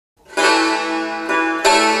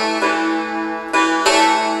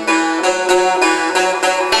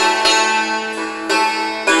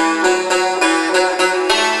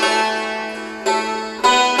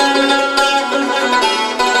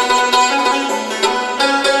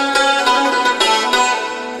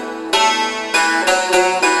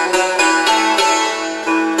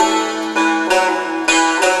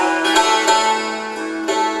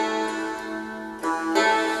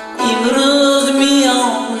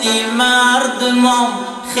میانی مردمان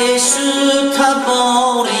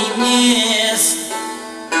خشوتباری نیست.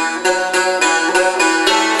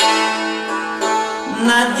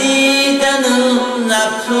 ندیدن و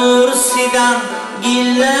نپرسیدن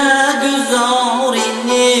گله گذاری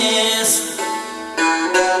نیست.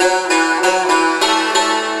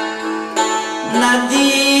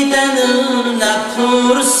 ندیدن و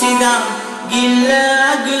نپرسیدن گله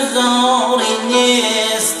گذاری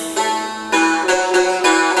نیست.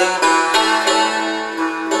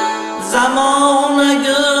 زمان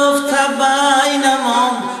گفت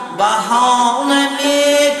بینمان بهانه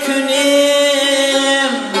میکنیم.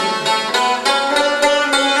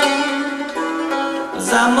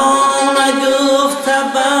 زمان گفت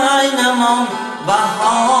بینمان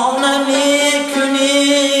بهانه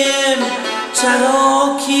میکنیم.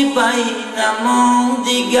 چرا که بینمان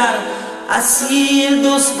دیگر اصیل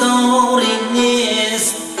دوستداری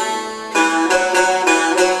نیست.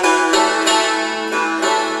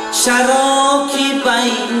 چرا که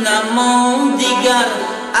بینمان دیگر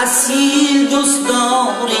اصیل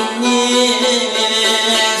دوستداری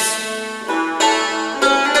نیست.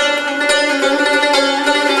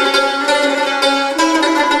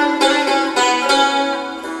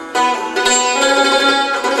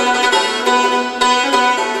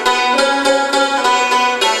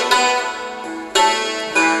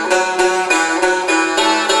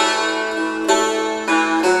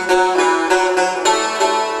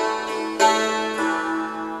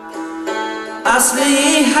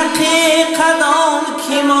 اصلی حقیقت آن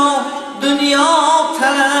که ما دنیا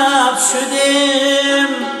طلب شدیم.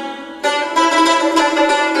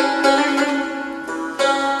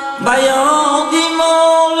 بیاد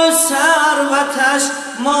مال ثروتش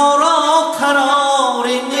ما را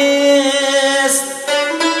قراری نیست.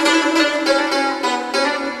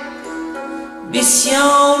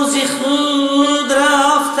 بسیار ز خود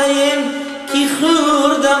رفتیم که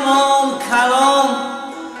خوردمان کلام.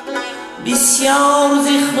 بسیار ز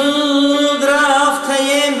خود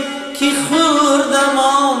رفتیم که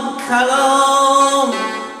خوردمان کلام.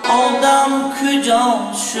 آدم کجا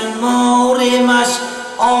شماریمش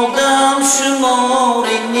آدم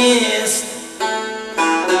شماری نیست.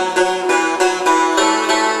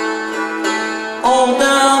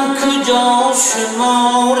 آدم کجا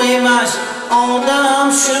شماریمش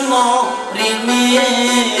آدم شماری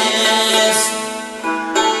نیست.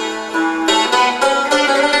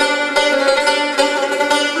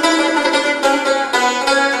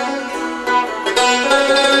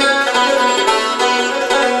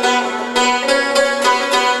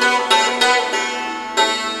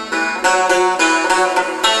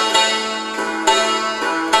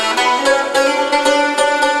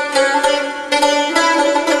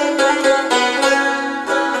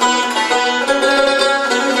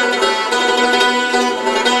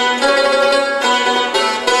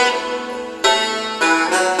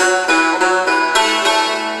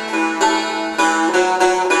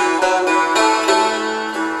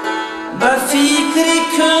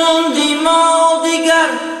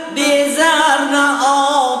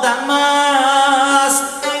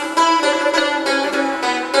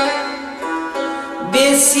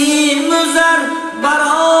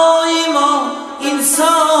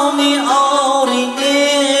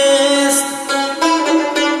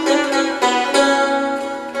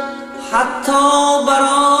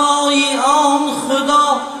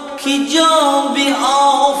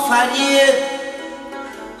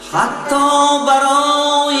 حتی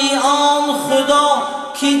برای آن خدا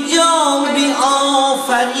که جان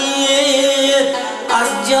بیافرید. از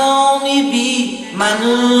جانبی من و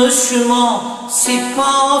شما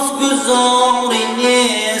سپاس گزاری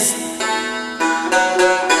نیست.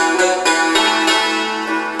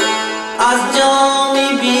 از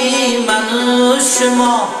جانبی من و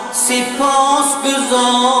شما سپاس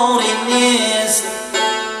گزاری نیست.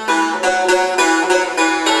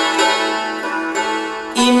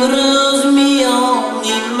 امروز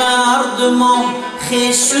میانی مردمان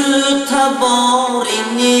خشوتباری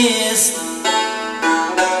نیست.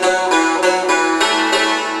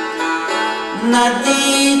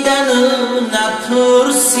 ندیدن و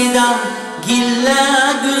نپرسیدن گله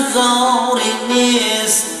گذاری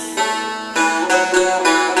نیست.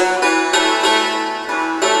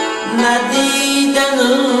 ندیدن و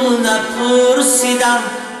نپرسیدن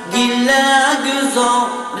گله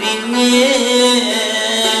گذاری نیست.